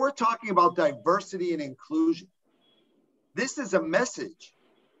 So if we're talking about diversity and inclusion, this is a message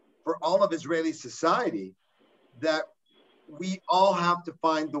for all of Israeli society that we all have to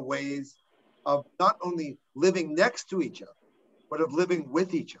find the ways of not only living next to each other, but of living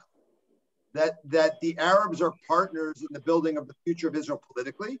with each other. That the Arabs are partners in the building of the future of Israel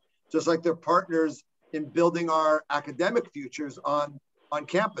politically, just like they're partners in building our academic futures on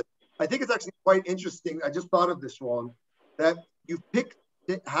campus. I think it's actually quite interesting. I just thought of this, Ron, that you picked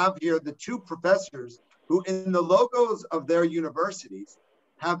to have here the two professors who in the logos of their universities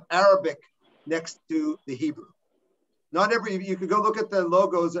have Arabic next to the Hebrew. Not every, you could go look at the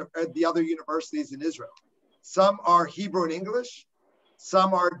logos at the other universities in Israel. Some are Hebrew and English,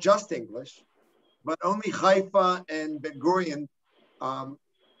 some are just English, but only Haifa and Ben-Gurion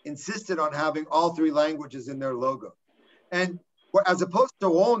insisted on having all three languages in their logo. And as opposed to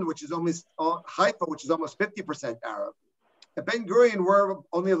On, which is almost Haifa, which is almost 50% Arab, at Ben-Gurion we're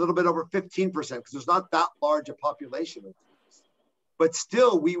only a little bit over 15% because there's not that large a population of Jews. But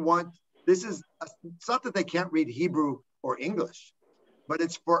still, we want, it's not that they can't read Hebrew or English, but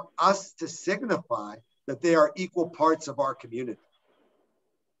it's for us to signify that they are equal parts of our community.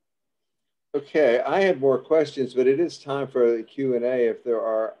 Okay, I have more questions, but it is time for the Q&A. If there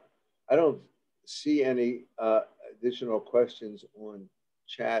are, I don't see any additional questions on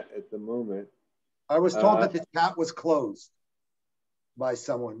chat at the moment. I was told that the chat was closed by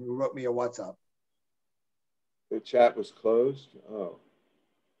someone who wrote me a WhatsApp. The chat was closed? Oh,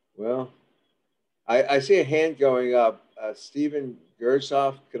 well, I see a hand going up. Stephen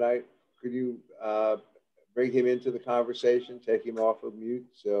Gersoff, could you bring him into the conversation, take him off of mute?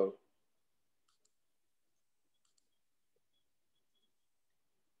 So.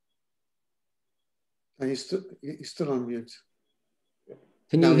 He's still on mute.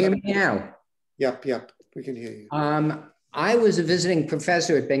 Can you hear me now? Yep, we can hear you. I was a visiting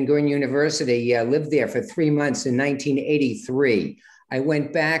professor at Ben-Gurion University, lived there for 3 months in 1983. I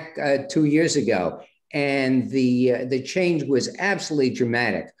went back 2 years ago, and the change was absolutely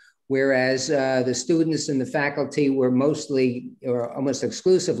dramatic. Whereas the students and the faculty were mostly or almost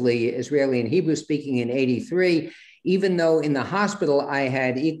exclusively Israeli and Hebrew speaking in 83, even though in the hospital I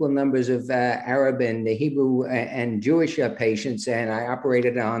had equal numbers of Arab and Hebrew and Jewish patients, and I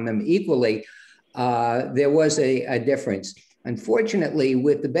operated on them equally, there was a difference. Unfortunately,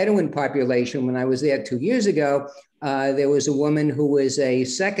 with the Bedouin population, when I was there 2 years ago, there was a woman who was a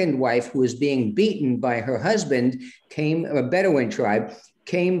second wife who was being beaten by her husband, a Bedouin tribe,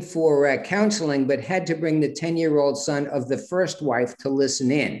 came for counseling, but had to bring the 10-year-old son of the first wife to listen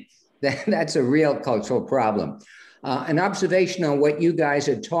in. That's a real cultural problem. An observation on what you guys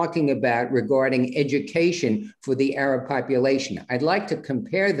are talking about regarding education for the Arab population. I'd like to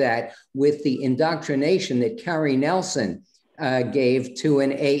compare that with the indoctrination that Carrie Nelson gave to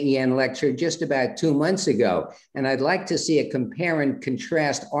an AEN lecture just about 2 months ago. And I'd like to see a compare and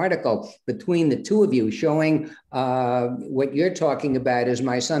contrast article between the two of you showing what you're talking about as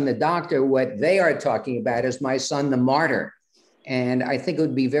my son, the doctor, what they are talking about as my son, the martyr. And I think it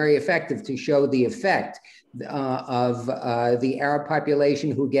would be very effective to show the effect of the Arab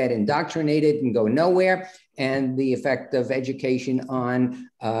population who get indoctrinated and go nowhere, and the effect of education on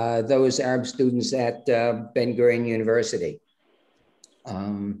those Arab students at Ben-Gurion University.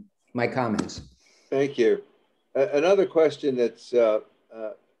 My comments. Thank you. Another question that's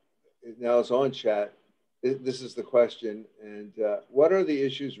now is on chat. This is the question. And what are the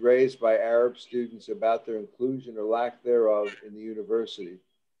issues raised by Arab students about their inclusion or lack thereof in the university?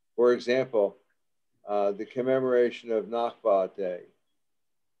 For example, the commemoration of Nakba Day.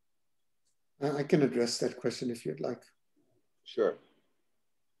 I can address that question if you'd like. Sure.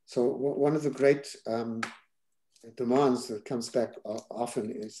 So one of the great demands that comes back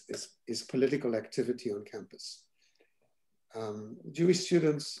often is political activity on campus. Jewish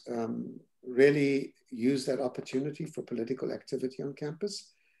students really use that opportunity for political activity on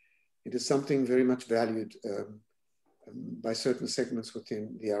campus. It is something very much valued by certain segments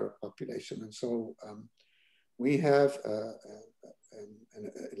within the Arab population. And so we have an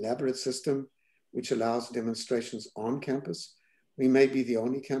elaborate system which allows demonstrations on campus. We may be the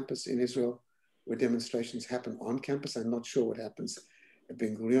only campus in Israel where demonstrations happen on campus. I'm not sure what happens at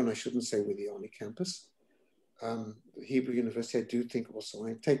Ben-Gurion. I shouldn't say we're the only campus. The Hebrew University, I do think also,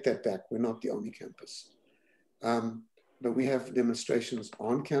 I take that back, we're not the only campus. But we have demonstrations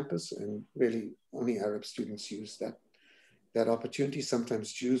on campus, and really only Arab students use that opportunity.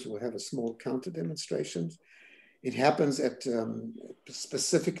 Sometimes Jews will have a small counter demonstrations. It happens at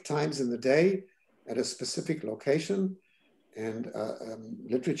specific times in the day, at a specific location, and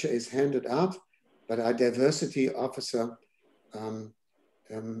literature is handed out, but our diversity officer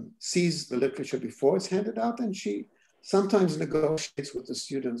sees the literature before it's handed out, and she sometimes negotiates with the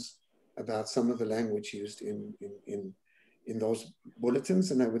students about some of the language used in those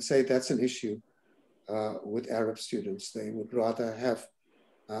bulletins. And I would say that's an issue with Arab students. They would rather have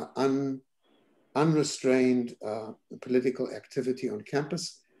unrestrained political activity on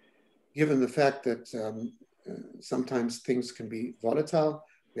campus, given the fact that sometimes things can be volatile.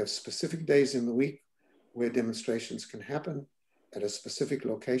 We have specific days in the week where demonstrations can happen at a specific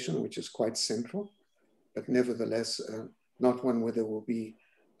location, which is quite central, but nevertheless not one where there will be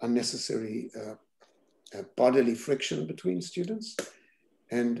unnecessary bodily friction between students.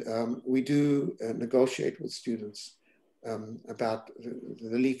 And we do negotiate with students about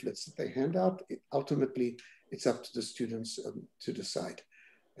the leaflets that they hand out. Ultimately, it's up to the students to decide.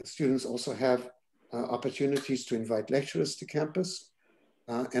 And students also have opportunities to invite lecturers to campus.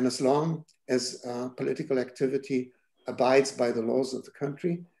 And as long as political activity abides by the laws of the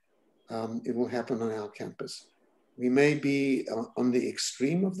country, it will happen on our campus. We may be on the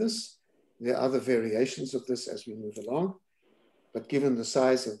extreme of this. There are other variations of this as we move along. But given the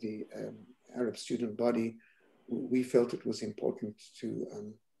size of the Arab student body, we felt it was important to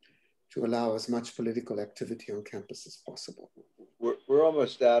allow as much political activity on campus as possible. We're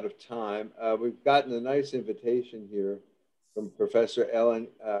almost out of time. We've gotten a nice invitation here from Professor Ellen,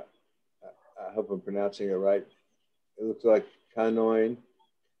 I hope I'm pronouncing it right. It looks like Canoin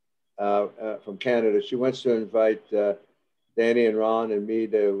from Canada. She wants to invite Danny and Ron and me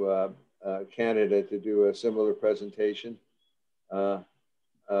to Canada to do a similar presentation.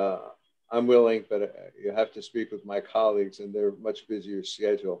 I'm willing, but you have to speak with my colleagues and they're much busier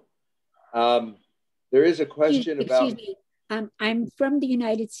schedule. There is a question about... Excuse me. I'm from the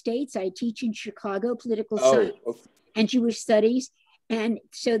United States. I teach in Chicago, political science and Jewish studies. And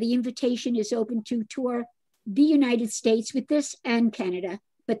so the invitation is open to tour the United States with this and Canada.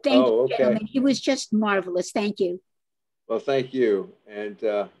 But thank you, gentlemen. It was just marvelous. Thank you. Well, thank you. And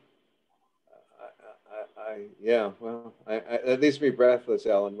that leaves me breathless,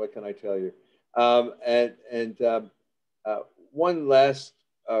 Ellen. What can I tell you? One last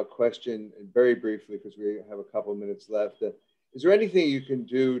question, very briefly, because we have a couple of minutes left. Is there anything you can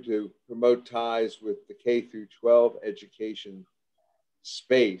do to promote ties with the K through 12 education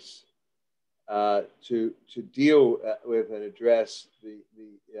space to deal with and address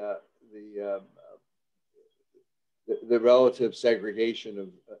the relative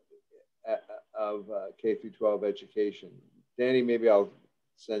segregation of K through 12 education? Danny, maybe I'll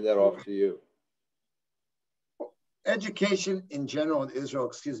send that off to you. Education in general in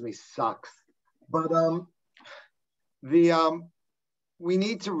Israel, sucks. But we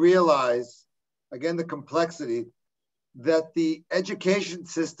need to realize, again, the complexity that the education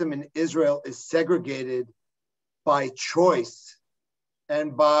system in Israel is segregated by choice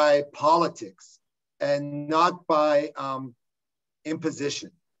and by politics and not by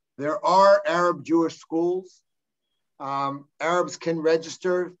imposition. There are Arab Jewish schools. Arabs can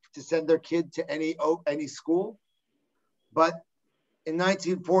register to send their kid to any school. But in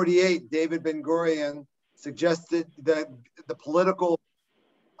 1948, David Ben-Gurion suggested that the political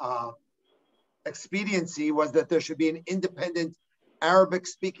expediency was that there should be an independent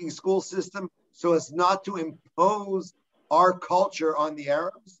Arabic-speaking school system so as not to impose our culture on the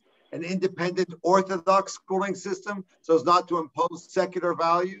Arabs, an independent Orthodox schooling system so as not to impose secular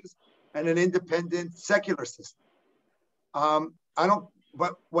values, and an independent secular system.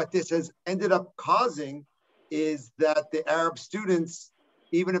 What this has ended up causing is that the Arab students,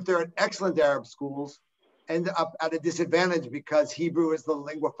 even if they're in excellent Arab schools, end up at a disadvantage because Hebrew is the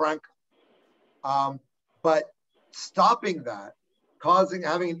lingua franca. But stopping that,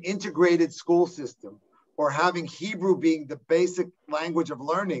 having an integrated school system or having Hebrew being the basic language of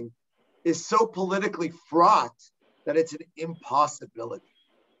learning is so politically fraught that it's an impossibility.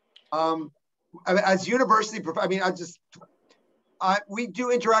 As university, we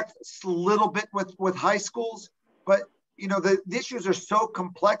do interact a little bit with high schools, but the issues are so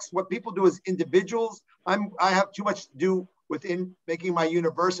complex. What people do as individuals, I have too much to do within making my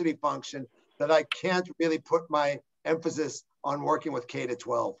university function that I can't really put my emphasis on working with K to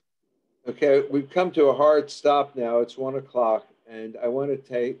 12. Okay, we've come to a hard stop now. It's 1 o'clock, and I want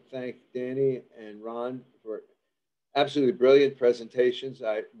to thank Danny and Ron for absolutely brilliant presentations.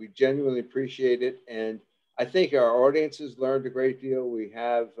 We genuinely appreciate it, and I think our audiences learned a great deal. We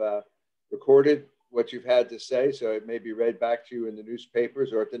have recorded what you've had to say, so it may be read back to you in the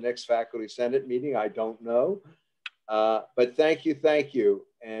newspapers or at the next Faculty Senate meeting. I don't know, but thank you,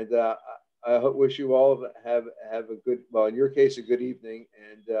 and I wish you all have a good, well, in your case, a good evening,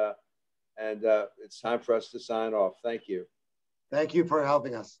 and it's time for us to sign off. Thank you. Thank you for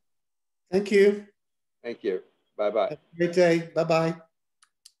helping us. Thank you. Thank you. Bye-bye. Have a great day. Bye-bye.